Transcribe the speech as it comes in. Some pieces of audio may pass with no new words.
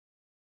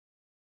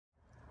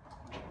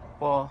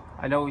football.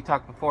 I know we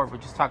talked before,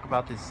 but just talk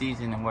about this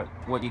season and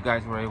what you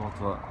guys were able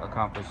to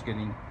accomplish,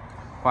 getting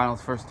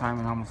finals first time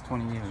in almost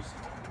 20 years.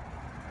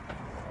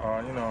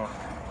 You know,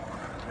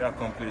 we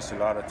accomplished a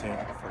lot of things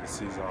for the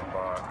season,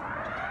 but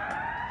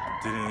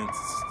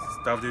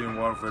stuff didn't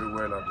work very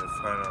well at the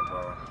final.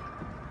 But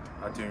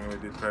I think we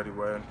did pretty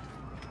well.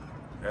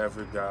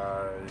 Every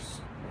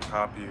guy's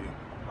happy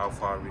how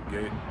far we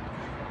get,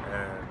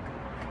 and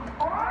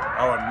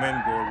our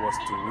main goal was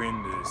to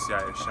win the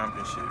CIF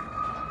championship,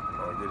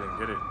 but we didn't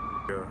get it.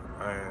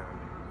 And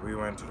we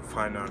went to the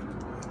final.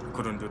 We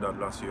couldn't do that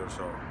last year,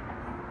 so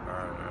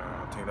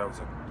I think that was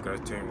a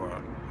great thing.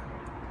 But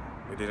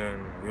we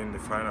didn't win the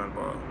final,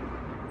 but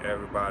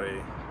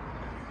everybody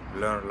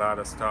learned a lot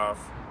of stuff,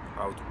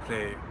 how to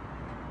play,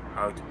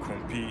 how to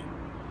compete,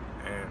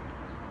 and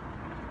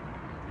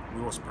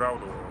we was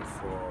proud of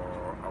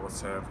for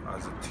ourselves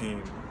as a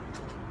team.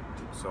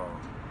 So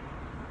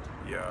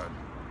yeah,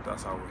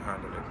 that's how we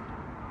handled it.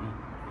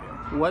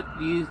 Yeah. What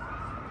do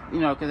you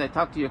know, because I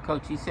talked to your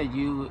coach, he said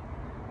you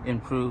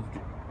improved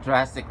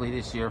drastically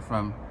this year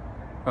from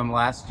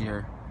last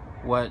year.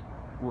 What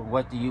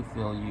do you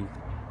feel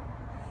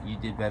you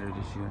did better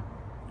this year?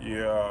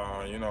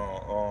 Yeah, you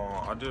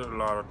know, I did a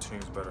lot of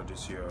things better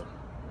this year.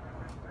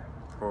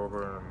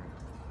 Probably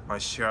my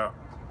shot,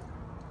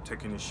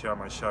 taking a shot,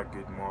 my shot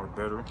get more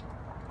better,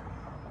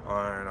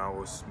 and I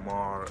was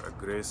more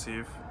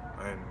aggressive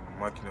and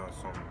making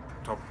some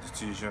tough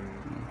decision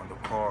on the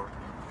court,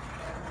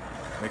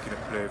 making a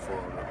play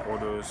for the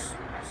others.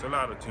 It's a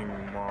lot of things,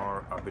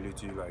 more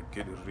ability, like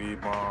get a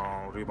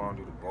rebound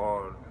with the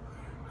ball,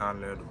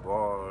 handle the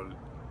ball,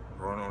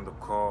 run on the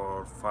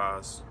court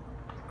fast.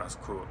 That's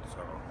cool.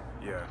 So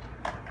yeah,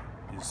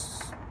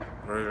 it's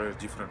very, very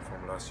different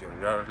from last year.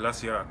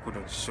 Last year I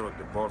couldn't shoot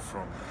the ball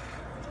from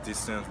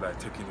distance, like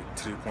taking a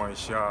 3-point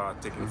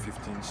shot, taking a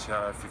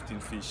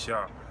 15-feet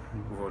shot.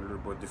 It was a little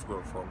bit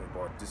difficult for me,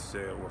 but this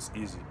year was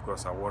easy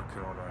because I worked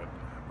on it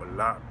a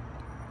lot.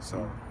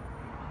 So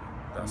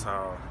that's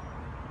how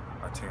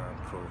I think I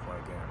improved my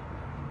game.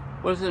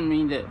 What does it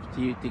mean to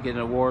you to get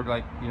an award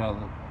like, you know,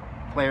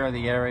 the player of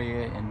the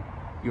area, and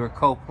you're a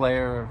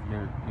co-player of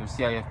your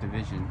CIF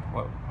division?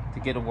 To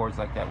get awards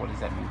like that, what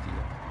does that mean to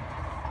you?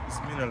 It's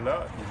mean a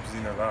lot. It's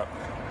mean a lot.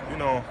 You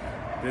know,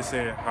 they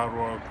say hard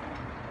work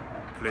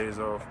pays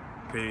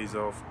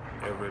off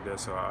every day.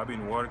 So I've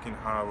been working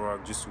hard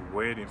work, just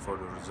waiting for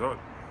the result.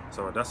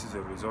 So that is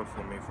the result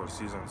for me for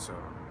season. So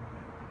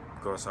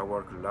because I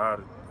work a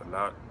lot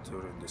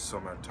during the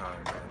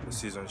summertime, and the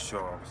season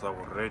show, so I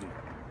was ready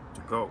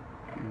to go.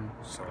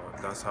 So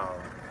that's how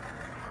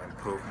I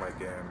improved my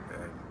game,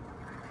 and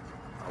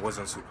I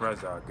wasn't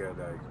surprised that I get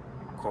like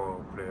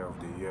player of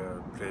the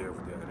year, player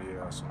of the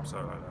area, or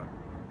something like that.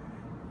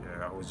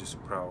 Yeah, I was just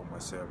proud of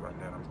myself, and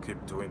then I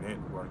keep doing it,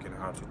 working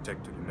hard to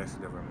take to the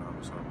next level now.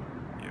 So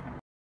yeah.